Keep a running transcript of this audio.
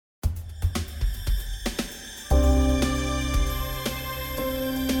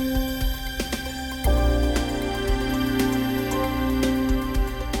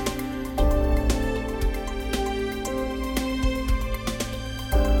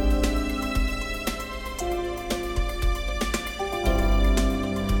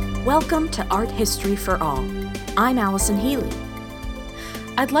Welcome to Art History for All. I'm Allison Healy.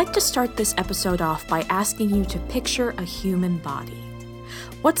 I'd like to start this episode off by asking you to picture a human body.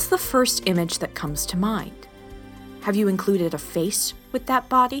 What's the first image that comes to mind? Have you included a face with that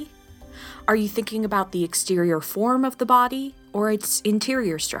body? Are you thinking about the exterior form of the body or its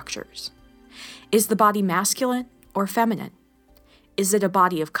interior structures? Is the body masculine or feminine? Is it a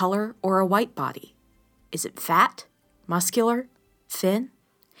body of color or a white body? Is it fat, muscular, thin?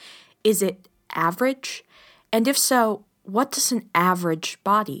 Is it average? And if so, what does an average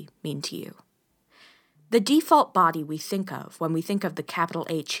body mean to you? The default body we think of when we think of the capital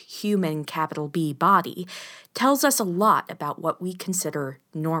H human capital B body tells us a lot about what we consider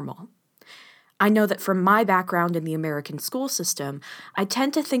normal. I know that from my background in the American school system, I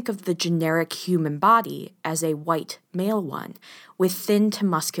tend to think of the generic human body as a white male one with thin to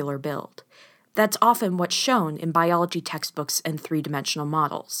muscular build. That's often what's shown in biology textbooks and three-dimensional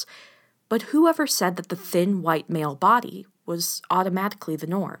models. But whoever said that the thin white male body was automatically the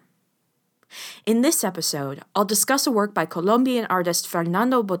norm? In this episode, I'll discuss a work by Colombian artist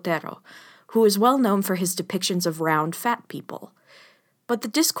Fernando Botero, who is well known for his depictions of round, fat people. But the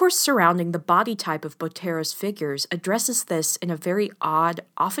discourse surrounding the body type of Botero's figures addresses this in a very odd,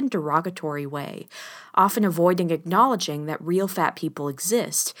 often derogatory way, often avoiding acknowledging that real fat people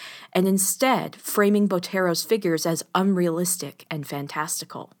exist, and instead framing Botero's figures as unrealistic and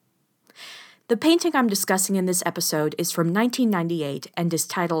fantastical. The painting I'm discussing in this episode is from 1998 and is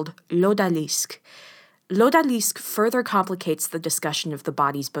titled L'Odalisque. L'Odalisque further complicates the discussion of the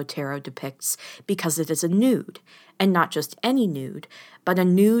bodies Botero depicts because it is a nude, and not just any nude, but a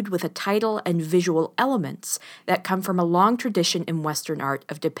nude with a title and visual elements that come from a long tradition in Western art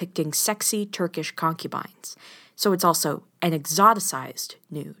of depicting sexy Turkish concubines. So it's also an exoticized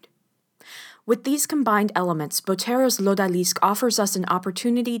nude. With these combined elements, Botero's L'Odalisque offers us an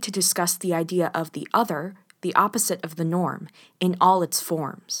opportunity to discuss the idea of the other, the opposite of the norm, in all its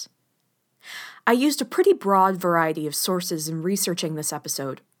forms. I used a pretty broad variety of sources in researching this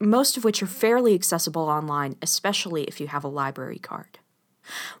episode, most of which are fairly accessible online, especially if you have a library card.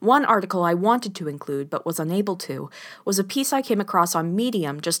 One article I wanted to include but was unable to was a piece I came across on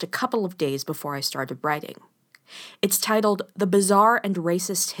Medium just a couple of days before I started writing. It's titled The Bizarre and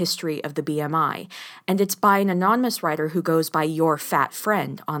Racist History of the BMI, and it's by an anonymous writer who goes by Your Fat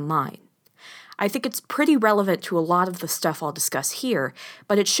Friend online. I think it's pretty relevant to a lot of the stuff I'll discuss here,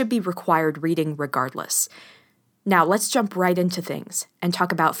 but it should be required reading regardless. Now let's jump right into things and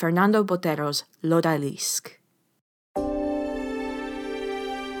talk about Fernando Botero's L'Odalisque.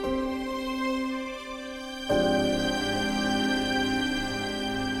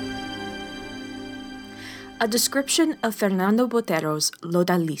 A description of Fernando Botero's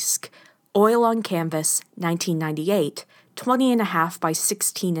L'Odalisque, oil on canvas, 1998, 20.5 by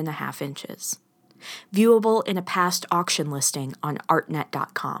 16.5 inches. Viewable in a past auction listing on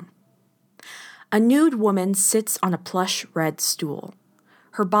artnet.com. A nude woman sits on a plush red stool.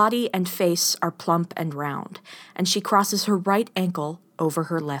 Her body and face are plump and round, and she crosses her right ankle over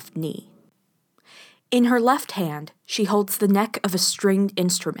her left knee. In her left hand, she holds the neck of a stringed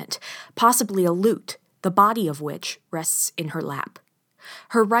instrument, possibly a lute, the body of which rests in her lap.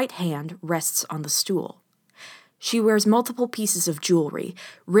 Her right hand rests on the stool. She wears multiple pieces of jewelry,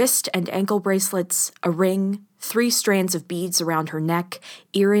 wrist and ankle bracelets, a ring, 3 strands of beads around her neck,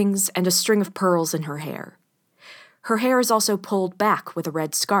 earrings, and a string of pearls in her hair. Her hair is also pulled back with a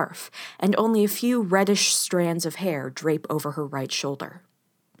red scarf, and only a few reddish strands of hair drape over her right shoulder.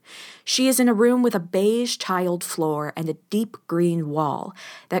 She is in a room with a beige tiled floor and a deep green wall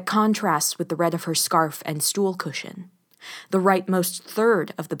that contrasts with the red of her scarf and stool cushion. The rightmost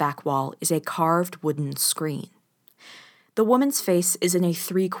third of the back wall is a carved wooden screen. The woman's face is in a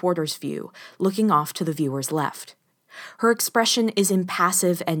 3/4 view, looking off to the viewer's left. Her expression is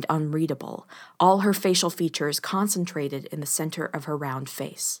impassive and unreadable, all her facial features concentrated in the center of her round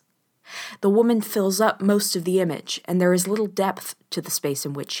face. The woman fills up most of the image, and there is little depth to the space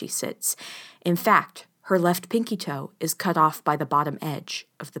in which she sits. In fact, her left pinky toe is cut off by the bottom edge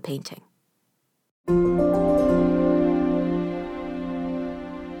of the painting.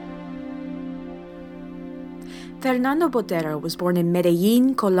 Fernando Botero was born in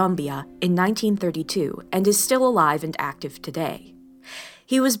Medellín, Colombia in 1932 and is still alive and active today.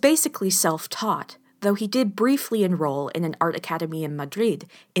 He was basically self-taught, though he did briefly enroll in an art academy in Madrid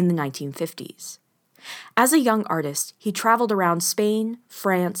in the 1950s. As a young artist, he traveled around Spain,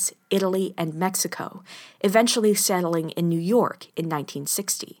 France, Italy, and Mexico, eventually settling in New York in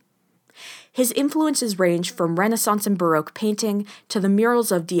 1960. His influences range from Renaissance and Baroque painting to the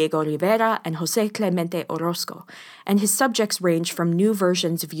murals of Diego Rivera and José Clemente Orozco, and his subjects range from new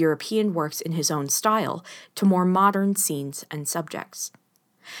versions of European works in his own style to more modern scenes and subjects.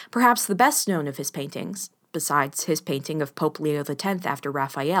 Perhaps the best known of his paintings, besides his painting of Pope Leo X after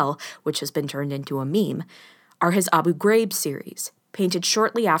Raphael, which has been turned into a meme, are his Abu Ghraib series, painted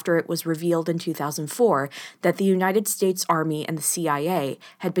shortly after it was revealed in 2004 that the United States Army and the CIA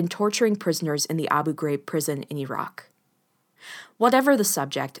had been torturing prisoners in the Abu Ghraib prison in Iraq. Whatever the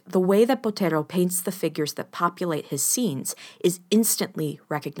subject, the way that Botero paints the figures that populate his scenes is instantly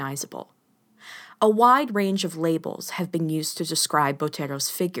recognizable. A wide range of labels have been used to describe Botero's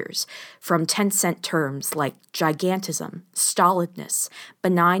figures, from 10-cent terms like gigantism, stolidness,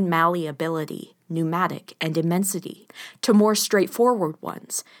 benign malleability, pneumatic, and immensity, to more straightforward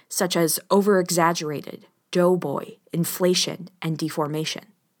ones, such as over-exaggerated, doughboy, inflation, and deformation.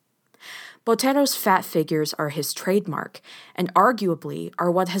 Botero's fat figures are his trademark, and arguably are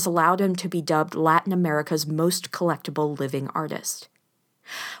what has allowed him to be dubbed Latin America's most collectible living artist.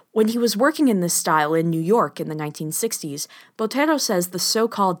 When he was working in this style in New York in the 1960s, Botero says the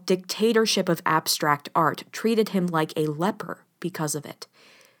so-called dictatorship of abstract art treated him like a leper because of it.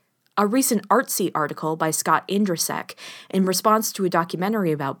 A recent Artsy article by Scott Indrasek, in response to a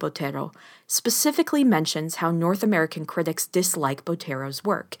documentary about Botero, specifically mentions how North American critics dislike Botero's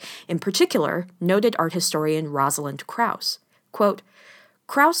work, in particular, noted art historian Rosalind Krauss. Quote,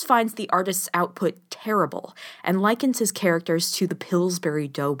 Krauss finds the artist's output terrible and likens his characters to the Pillsbury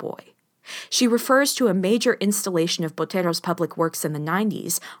Doughboy. She refers to a major installation of Botero's public works in the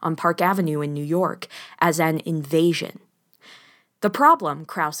 90s on Park Avenue in New York as an invasion. The problem,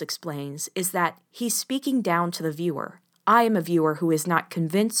 Krauss explains, is that he's speaking down to the viewer. I am a viewer who is not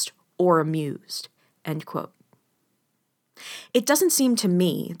convinced or amused. End quote. It doesn't seem to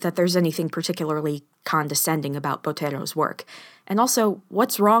me that there's anything particularly condescending about Botero's work. And also,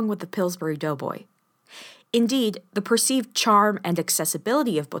 what's wrong with the Pillsbury Doughboy? Indeed, the perceived charm and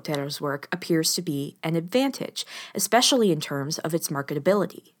accessibility of Botero's work appears to be an advantage, especially in terms of its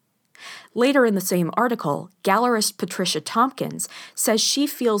marketability. Later in the same article, gallerist Patricia Tompkins says she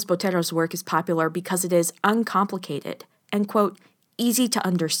feels Botero's work is popular because it is uncomplicated and, quote, easy to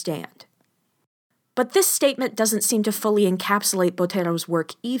understand. But this statement doesn't seem to fully encapsulate Botero's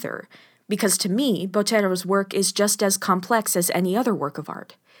work either, because to me, Botero's work is just as complex as any other work of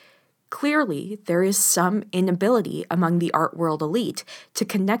art. Clearly, there is some inability among the art world elite to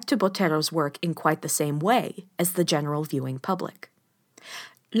connect to Botero's work in quite the same way as the general viewing public.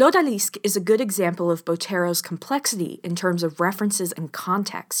 L'Odalisque is a good example of Botero's complexity in terms of references and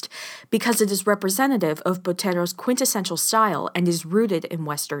context, because it is representative of Botero's quintessential style and is rooted in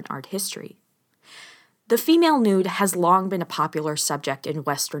Western art history. The female nude has long been a popular subject in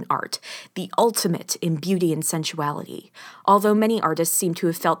Western art, the ultimate in beauty and sensuality, although many artists seem to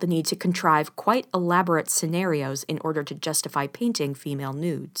have felt the need to contrive quite elaborate scenarios in order to justify painting female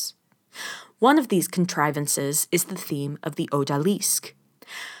nudes. One of these contrivances is the theme of the Odalisque.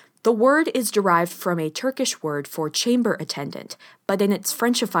 The word is derived from a Turkish word for chamber attendant, but in its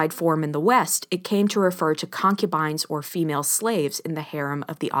Frenchified form in the West, it came to refer to concubines or female slaves in the harem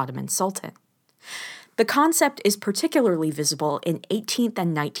of the Ottoman Sultan. The concept is particularly visible in 18th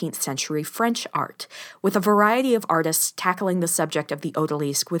and 19th century French art, with a variety of artists tackling the subject of the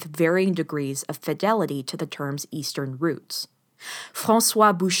odalisque with varying degrees of fidelity to the term's Eastern roots.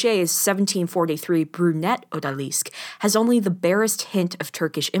 François Boucher's 1743 brunette odalisque has only the barest hint of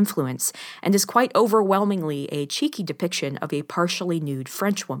Turkish influence and is quite overwhelmingly a cheeky depiction of a partially nude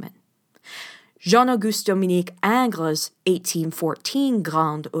Frenchwoman. Jean-Auguste Dominique Ingres' 1814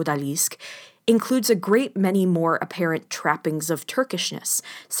 Grande Odalisque includes a great many more apparent trappings of Turkishness,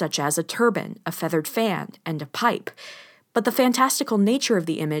 such as a turban, a feathered fan, and a pipe. But the fantastical nature of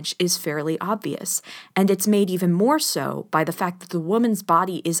the image is fairly obvious, and it's made even more so by the fact that the woman's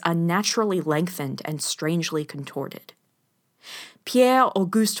body is unnaturally lengthened and strangely contorted.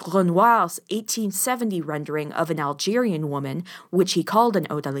 Pierre-Auguste Renoir's 1870 rendering of an Algerian woman, which he called an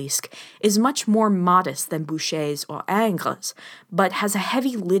odalisque, is much more modest than Boucher's or Ingres, but has a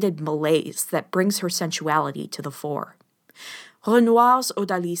heavy-lidded malaise that brings her sensuality to the fore. Renoir's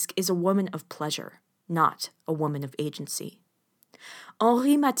odalisque is a woman of pleasure, not a woman of agency.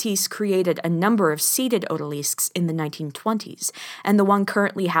 Henri Matisse created a number of seated odalisques in the 1920s, and the one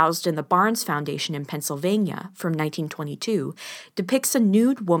currently housed in the Barnes Foundation in Pennsylvania from 1922 depicts a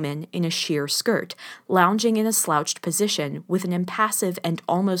nude woman in a sheer skirt, lounging in a slouched position with an impassive and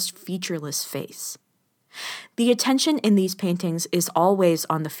almost featureless face. The attention in these paintings is always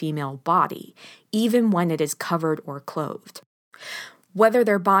on the female body, even when it is covered or clothed. Whether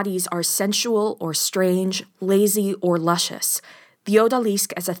their bodies are sensual or strange, lazy or luscious, the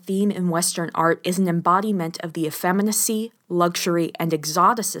odalisque as a theme in Western art is an embodiment of the effeminacy, luxury, and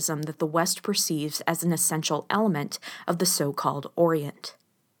exoticism that the West perceives as an essential element of the so-called Orient.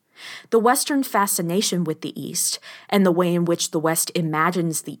 The Western fascination with the East, and the way in which the West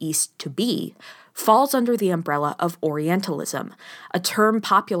imagines the East to be, falls under the umbrella of Orientalism, a term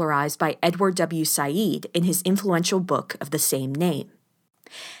popularized by Edward W. Said in his influential book of the same name.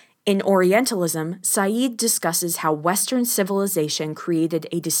 In Orientalism, Said discusses how Western civilization created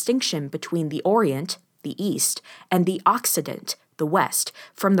a distinction between the Orient, the East, and the Occident, the West,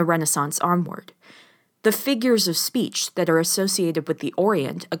 from the Renaissance onward. The figures of speech that are associated with the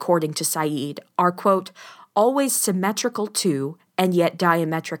Orient, according to Said, are, quote, always symmetrical to, and yet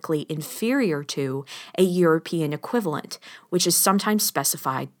diametrically inferior to, a European equivalent, which is sometimes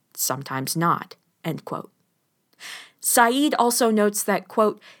specified, sometimes not, end quote. Said also notes that,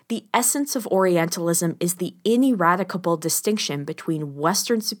 quote, the essence of Orientalism is the ineradicable distinction between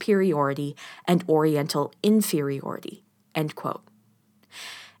Western superiority and Oriental inferiority, end quote.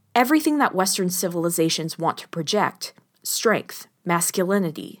 Everything that Western civilizations want to project, strength,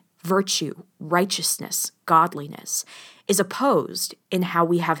 masculinity, virtue, righteousness, godliness, is opposed in how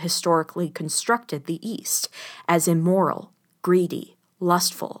we have historically constructed the East as immoral, greedy,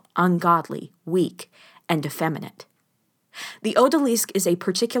 lustful, ungodly, weak, and effeminate. The odalisque is a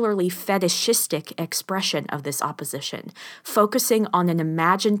particularly fetishistic expression of this opposition, focusing on an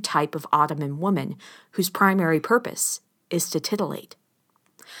imagined type of Ottoman woman whose primary purpose is to titillate.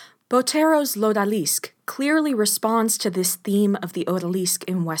 Botero's L'Odalisque clearly responds to this theme of the odalisque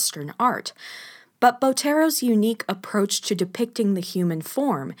in Western art, but Botero's unique approach to depicting the human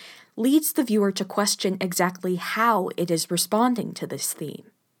form leads the viewer to question exactly how it is responding to this theme.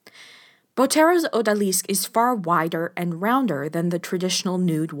 Botero's odalisque is far wider and rounder than the traditional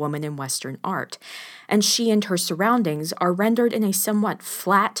nude woman in Western art, and she and her surroundings are rendered in a somewhat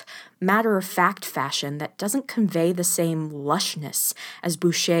flat, matter-of-fact fashion that doesn't convey the same lushness as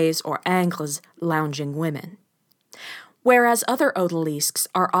Boucher's or Ingres' lounging women. Whereas other odalisques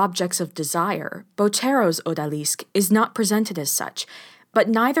are objects of desire, Botero's odalisque is not presented as such, but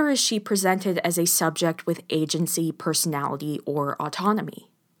neither is she presented as a subject with agency, personality, or autonomy.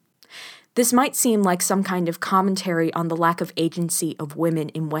 This might seem like some kind of commentary on the lack of agency of women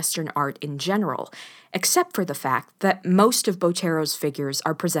in Western art in general, except for the fact that most of Botero's figures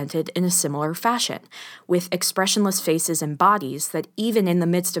are presented in a similar fashion, with expressionless faces and bodies that, even in the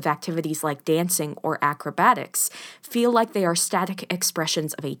midst of activities like dancing or acrobatics, feel like they are static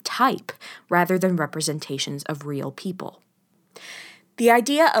expressions of a type rather than representations of real people. The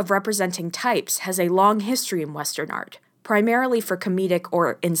idea of representing types has a long history in Western art, primarily for comedic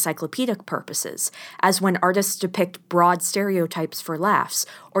or encyclopedic purposes, as when artists depict broad stereotypes for laughs,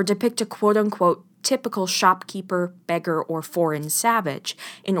 or depict a quote-unquote typical shopkeeper, beggar, or foreign savage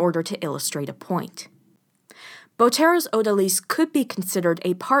in order to illustrate a point. Botero's odalisque could be considered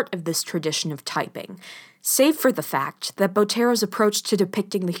a part of this tradition of typing, save for the fact that Botero's approach to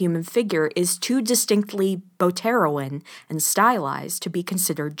depicting the human figure is too distinctly Boteroan and stylized to be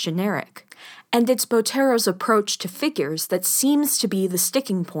considered generic. And it's Botero's approach to figures that seems to be the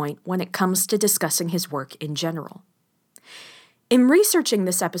sticking point when it comes to discussing his work in general. In researching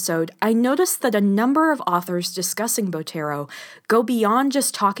this episode, I noticed that a number of authors discussing Botero go beyond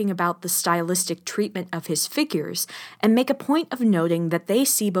just talking about the stylistic treatment of his figures and make a point of noting that they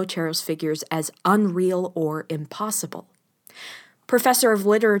see Botero's figures as unreal or impossible. Professor of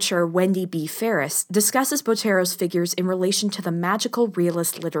Literature Wendy B. Ferris discusses Botero's figures in relation to the magical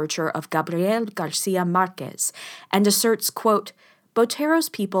realist literature of Gabriel Garcia Marquez and asserts, quote, Botero's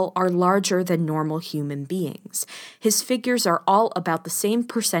people are larger than normal human beings. His figures are all about the same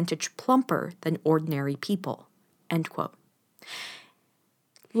percentage plumper than ordinary people, end quote.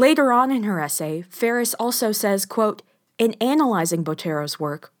 Later on in her essay, Ferris also says, quote, in analyzing Botero's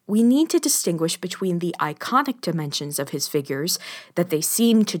work, we need to distinguish between the iconic dimensions of his figures, that they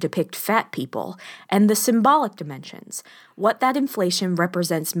seem to depict fat people, and the symbolic dimensions, what that inflation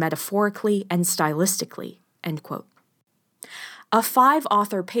represents metaphorically and stylistically, end quote. A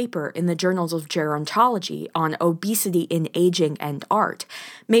 5-author paper in the Journals of Gerontology on obesity in aging and art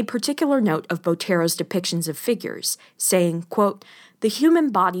made particular note of Botero's depictions of figures, saying, quote, the human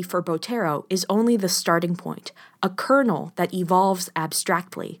body for Botero is only the starting point, a kernel that evolves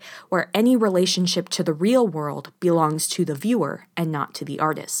abstractly, where any relationship to the real world belongs to the viewer and not to the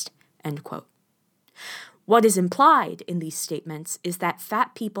artist, end quote. What is implied in these statements is that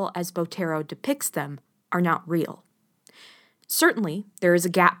fat people as Botero depicts them are not real. Certainly, there is a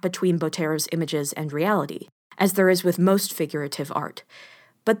gap between Botero's images and reality, as there is with most figurative art.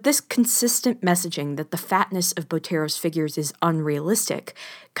 But this consistent messaging that the fatness of Botero's figures is unrealistic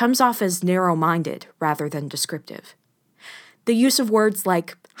comes off as narrow-minded rather than descriptive. The use of words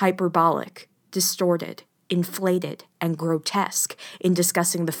like hyperbolic, distorted, inflated, and grotesque in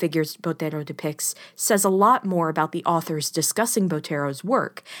discussing the figures Botero depicts says a lot more about the authors discussing Botero's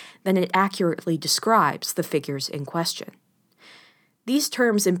work than it accurately describes the figures in question. These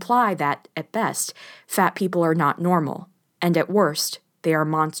terms imply that, at best, fat people are not normal, and at worst, they are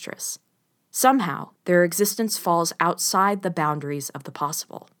monstrous. Somehow, their existence falls outside the boundaries of the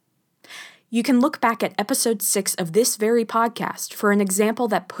possible. You can look back at episode 6 of this very podcast for an example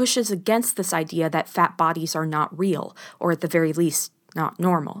that pushes against this idea that fat bodies are not real, or at the very least, not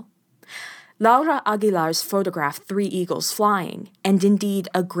normal. Laura Aguilar's photograph 3 Eagles Flying, and indeed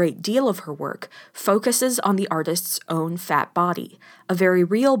a great deal of her work, focuses on the artist's own fat body, a very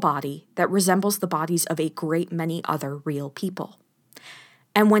real body that resembles the bodies of a great many other real people.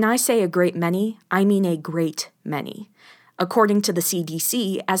 And when I say a great many, I mean a great many. According to the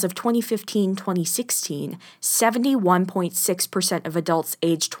CDC, as of 2015-2016, 71.6% of adults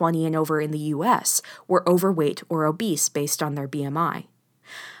aged 20 and over in the U.S. were overweight or obese based on their BMI.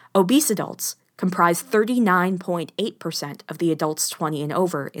 Obese adults comprise 39.8% of the adults 20 and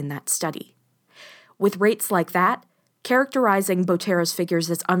over in that study. With rates like that, characterizing Botero's figures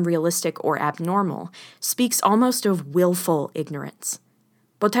as unrealistic or abnormal speaks almost of willful ignorance.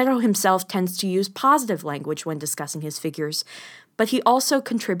 Botero himself tends to use positive language when discussing his figures, but he also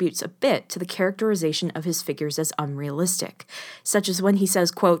contributes a bit to the characterization of his figures as unrealistic, such as when he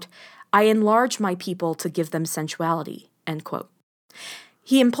says, quote, "I enlarge my people to give them sensuality," end quote.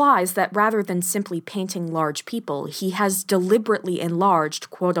 He implies that rather than simply painting large people, he has deliberately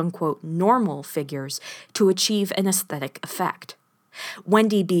enlarged quote-unquote normal figures to achieve an aesthetic effect.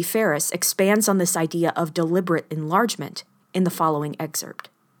 Wendy B. Ferris expands on this idea of deliberate enlargement in the following excerpt.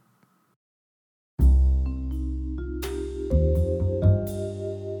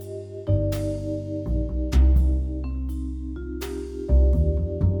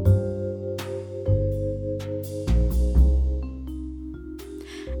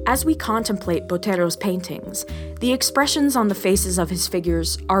 As we contemplate Botero's paintings, the expressions on the faces of his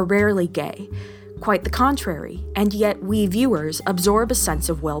figures are rarely gay, quite the contrary, and yet we viewers absorb a sense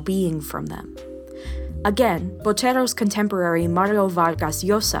of well-being from them. Again, Botero's contemporary Mario Vargas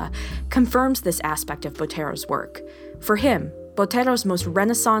Llosa confirms this aspect of Botero's work. For him, Botero's most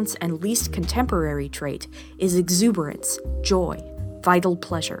Renaissance and least contemporary trait is exuberance, joy, vital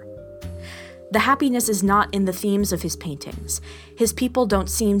pleasure. The happiness is not in the themes of his paintings. His people don't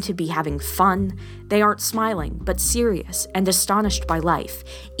seem to be having fun. They aren't smiling, but serious and astonished by life,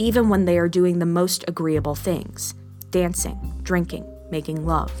 even when they are doing the most agreeable things: dancing, drinking, making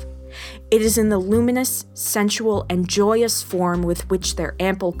love. It is in the luminous, sensual, and joyous form with which their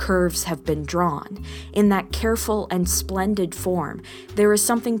ample curves have been drawn. In that careful and splendid form, there is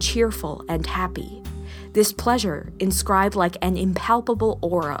something cheerful and happy. This pleasure, inscribed like an impalpable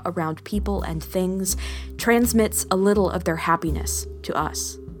aura around people and things, transmits a little of their happiness to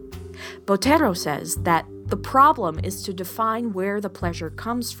us. Botero says that the problem is to define where the pleasure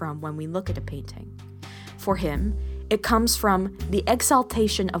comes from when we look at a painting. For him, it comes from the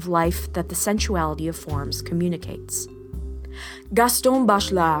exaltation of life that the sensuality of forms communicates. Gaston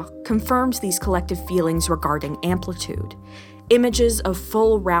Bachelard confirms these collective feelings regarding amplitude. Images of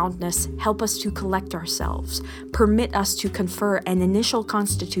full roundness help us to collect ourselves, permit us to confer an initial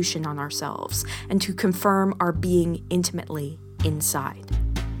constitution on ourselves, and to confirm our being intimately inside.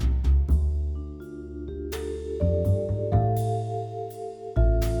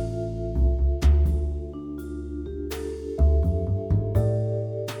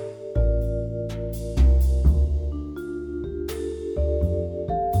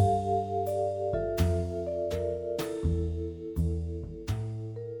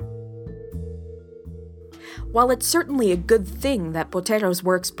 While it's certainly a good thing that Botero's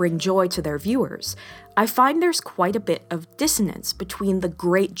works bring joy to their viewers, I find there's quite a bit of dissonance between the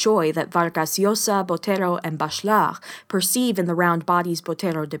great joy that Vargas Llosa, Botero, and Bachelard perceive in the round bodies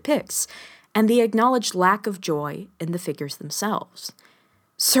Botero depicts, and the acknowledged lack of joy in the figures themselves.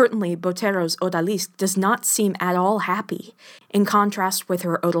 Certainly, Botero's Odalisque does not seem at all happy, in contrast with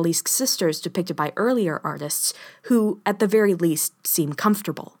her Odalisque sisters depicted by earlier artists, who, at the very least, seem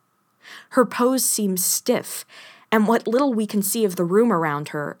comfortable. Her pose seems stiff, and what little we can see of the room around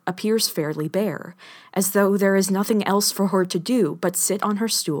her appears fairly bare, as though there is nothing else for her to do but sit on her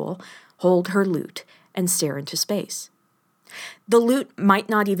stool, hold her lute, and stare into space. The lute might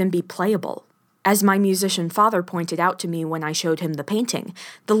not even be playable. As my musician father pointed out to me when I showed him the painting,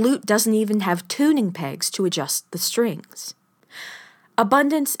 the lute doesn't even have tuning pegs to adjust the strings.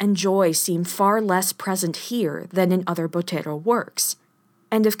 Abundance and joy seem far less present here than in other Botero works.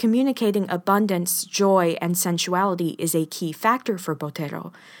 And if communicating abundance, joy, and sensuality is a key factor for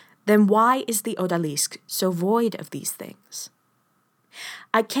Botero, then why is the Odalisque so void of these things?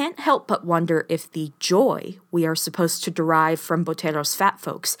 I can't help but wonder if the joy we are supposed to derive from Botero's fat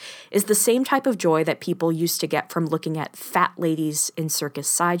folks is the same type of joy that people used to get from looking at fat ladies in circus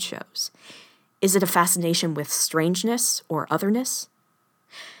sideshows. Is it a fascination with strangeness or otherness?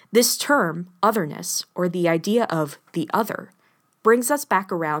 This term, otherness, or the idea of the other, brings us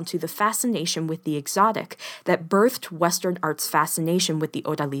back around to the fascination with the exotic that birthed Western art's fascination with the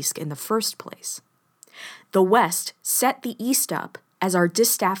Odalisque in the first place. The West set the East up as our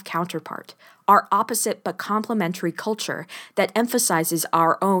distaff counterpart, our opposite but complementary culture that emphasizes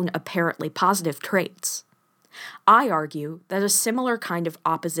our own apparently positive traits. I argue that a similar kind of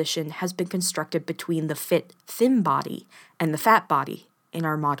opposition has been constructed between the fit, thin body and the fat body in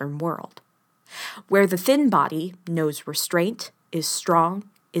our modern world, where the thin body knows restraint, is strong,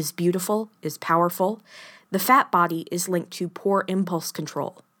 is beautiful, is powerful. The fat body is linked to poor impulse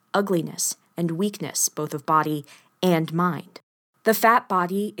control, ugliness, and weakness, both of body and mind. The fat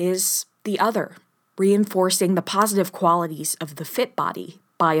body is the other, reinforcing the positive qualities of the fit body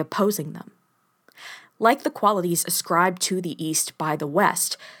by opposing them. Like the qualities ascribed to the East by the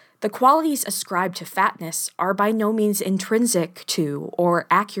West, the qualities ascribed to fatness are by no means intrinsic to or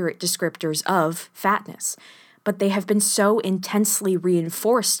accurate descriptors of fatness, but they have been so intensely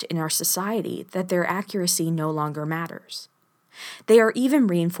reinforced in our society that their accuracy no longer matters. They are even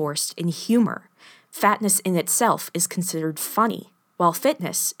reinforced in humor. Fatness in itself is considered funny, while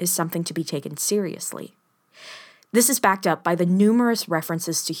fitness is something to be taken seriously. This is backed up by the numerous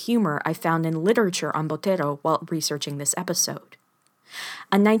references to humor I found in literature on Botero while researching this episode.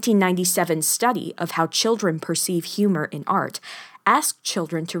 A 1997 study of how children perceive humor in art asked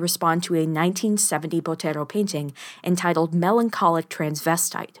children to respond to a 1970 Botero painting entitled Melancholic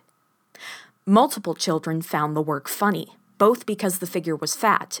Transvestite. Multiple children found the work funny, both because the figure was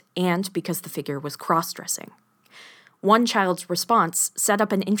fat and because the figure was cross-dressing. One child's response set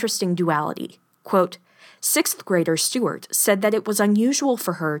up an interesting duality. Quote, "Sixth grader Stuart said that it was unusual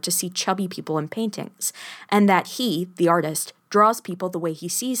for her to see chubby people in paintings, and that he, the artist, draws people the way he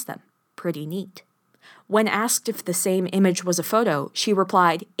sees them. Pretty neat." When asked if the same image was a photo, she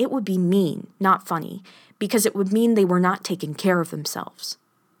replied, "It would be mean, not funny, because it would mean they were not taking care of themselves."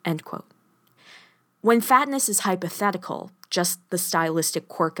 End quote. When fatness is hypothetical, just the stylistic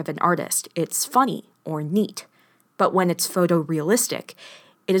quirk of an artist, it's funny or neat. But when it's photorealistic,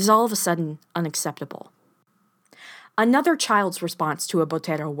 it is all of a sudden unacceptable. Another child's response to a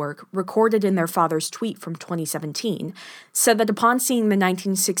Botero work, recorded in their father's tweet from 2017, said that upon seeing the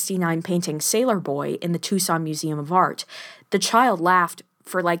 1969 painting Sailor Boy in the Tucson Museum of Art, the child laughed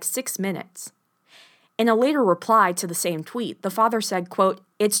for like 6 minutes. In a later reply to the same tweet, the father said, quote,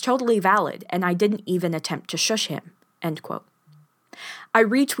 "It's totally valid, and I didn't even attempt to shush him," end quote. I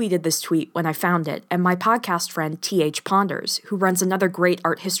retweeted this tweet when I found it, and my podcast friend T.H. Ponders, who runs another great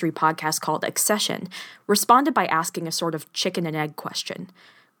art history podcast called Accession, responded by asking a sort of chicken and egg question.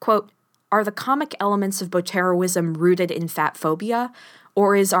 Quote, "Are the comic elements of Boteroism rooted in fat phobia,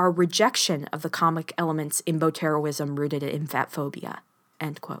 or is our rejection of the comic elements in Boteroism rooted in fat phobia?"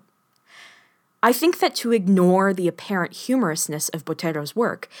 End quote. I think that to ignore the apparent humorousness of Botero's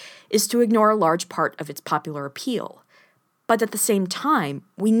work is to ignore a large part of its popular appeal. But at the same time,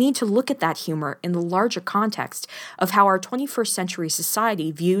 we need to look at that humor in the larger context of how our 21st century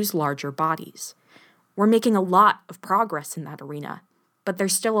society views larger bodies. We're making a lot of progress in that arena, but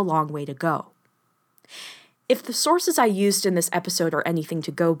there's still a long way to go. If the sources I used in this episode are anything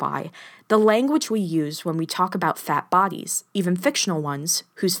to go by, the language we use when we talk about fat bodies, even fictional ones,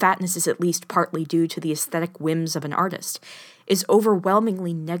 whose fatness is at least partly due to the aesthetic whims of an artist, is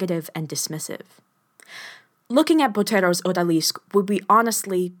overwhelmingly negative and dismissive. Looking at Botero's Odalisque, would we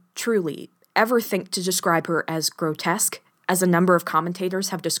honestly, truly, ever think to describe her as grotesque, as a number of commentators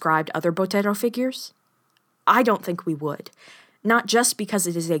have described other Botero figures? I don't think we would. Not just because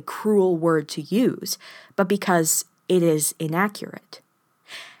it is a cruel word to use, but because it is inaccurate.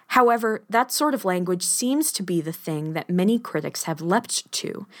 However, that sort of language seems to be the thing that many critics have leapt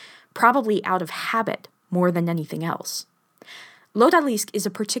to, probably out of habit more than anything else. L'Odalisque is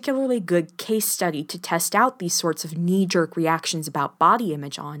a particularly good case study to test out these sorts of knee-jerk reactions about body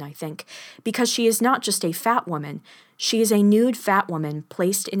image on, I think, because she is not just a fat woman, she is a nude fat woman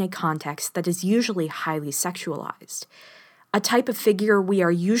placed in a context that is usually highly sexualized. A type of figure we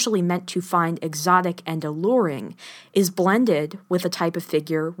are usually meant to find exotic and alluring is blended with a type of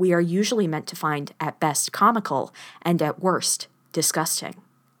figure we are usually meant to find at best comical and at worst disgusting.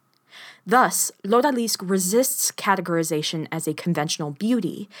 Thus, L'Odalisque resists categorization as a conventional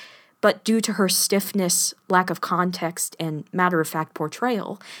beauty, but due to her stiffness, lack of context, and matter-of-fact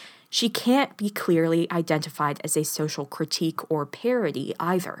portrayal, she can't be clearly identified as a social critique or parody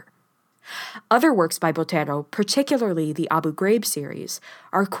either. Other works by Botero, particularly the Abu Ghraib series,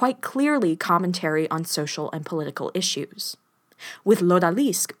 are quite clearly commentary on social and political issues. With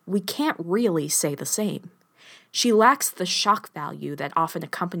L'Odalisque, we can't really say the same. She lacks the shock value that often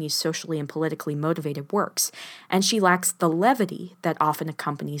accompanies socially and politically motivated works, and she lacks the levity that often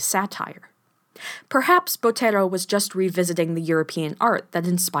accompanies satire. Perhaps Botero was just revisiting the European art that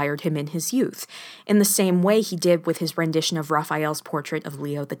inspired him in his youth, in the same way he did with his rendition of Raphael's portrait of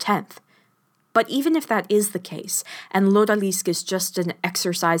Leo X. But even if that is the case, and L'Odalisque is just an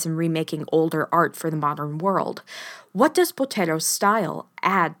exercise in remaking older art for the modern world, what does Botero's style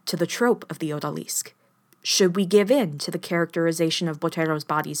add to the trope of the Odalisque? Should we give in to the characterization of Botero's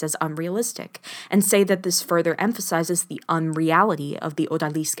bodies as unrealistic, and say that this further emphasizes the unreality of the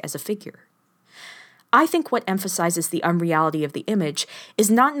Odalisque as a figure? I think what emphasizes the unreality of the image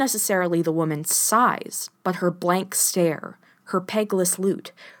is not necessarily the woman's size, but her blank stare, her pegless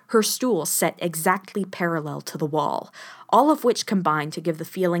lute, her stool set exactly parallel to the wall, all of which combine to give the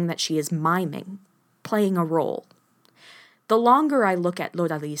feeling that she is miming, playing a role. The longer I look at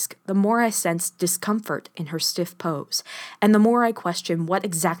L'Odalisque, the more I sense discomfort in her stiff pose, and the more I question what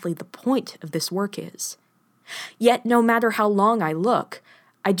exactly the point of this work is. Yet, no matter how long I look,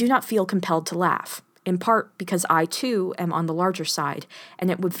 I do not feel compelled to laugh, in part because I, too, am on the larger side, and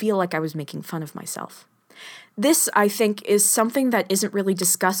it would feel like I was making fun of myself. This, I think, is something that isn't really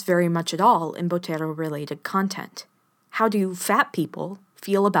discussed very much at all in Botero-related content. How do fat people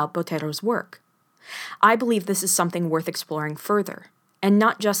feel about Botero's work? I believe this is something worth exploring further, and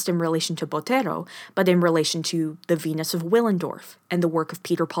not just in relation to Botero, but in relation to the Venus of Willendorf, and the work of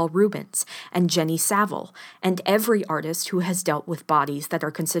Peter Paul Rubens, and Jenny Saville, and every artist who has dealt with bodies that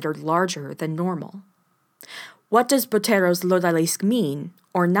are considered larger than normal. What does Botero's L'Odalisque mean,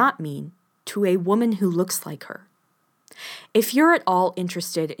 or not mean, to a woman who looks like her? If you're at all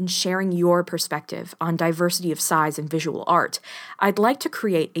interested in sharing your perspective on diversity of size in visual art, I'd like to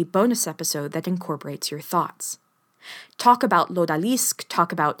create a bonus episode that incorporates your thoughts. Talk about L'Odalisque,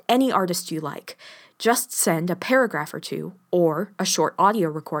 talk about any artist you like. Just send a paragraph or two, or a short audio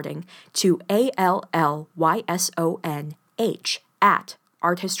recording, to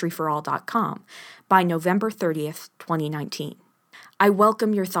allysonh@arthistoryforall.com by November 30th, 2019. I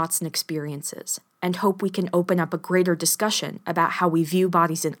welcome your thoughts and experiences, and hope we can open up a greater discussion about how we view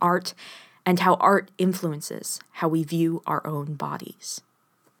bodies in art, and how art influences how we view our own bodies.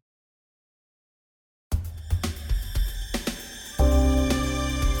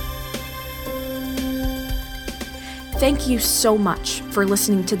 Thank you so much for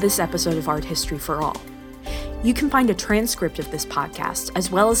listening to this episode of Art History for All. You can find a transcript of this podcast,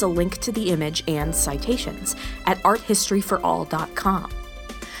 as well as a link to the image and citations, at arthistoryforall.com.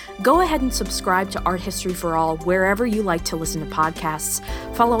 Go ahead and subscribe to Art History for All wherever you like to listen to podcasts.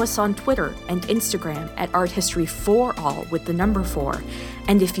 Follow us on Twitter and Instagram at Art History for All with the number 4.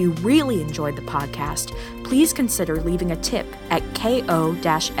 And if you really enjoyed the podcast, please consider leaving a tip at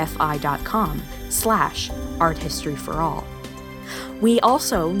ko-fi.com/arthistoryforall. We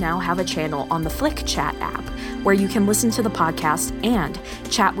also now have a channel on the Flick Chat app, where you can listen to the podcast and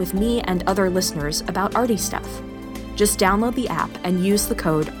chat with me and other listeners about arty stuff. Just download the app and use the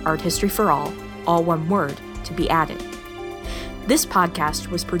code ArtHistoryForAll, all one word, to be added. This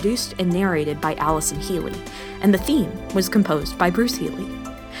podcast was produced and narrated by Allison Healy, and the theme was composed by Bruce Healy.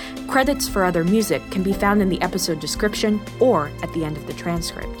 Credits for other music can be found in the episode description or at the end of the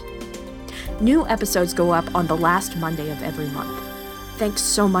transcript. New episodes go up on the last Monday of every month. Thanks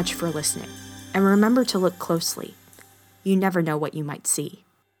so much for listening, and remember to look closely. You never know what you might see.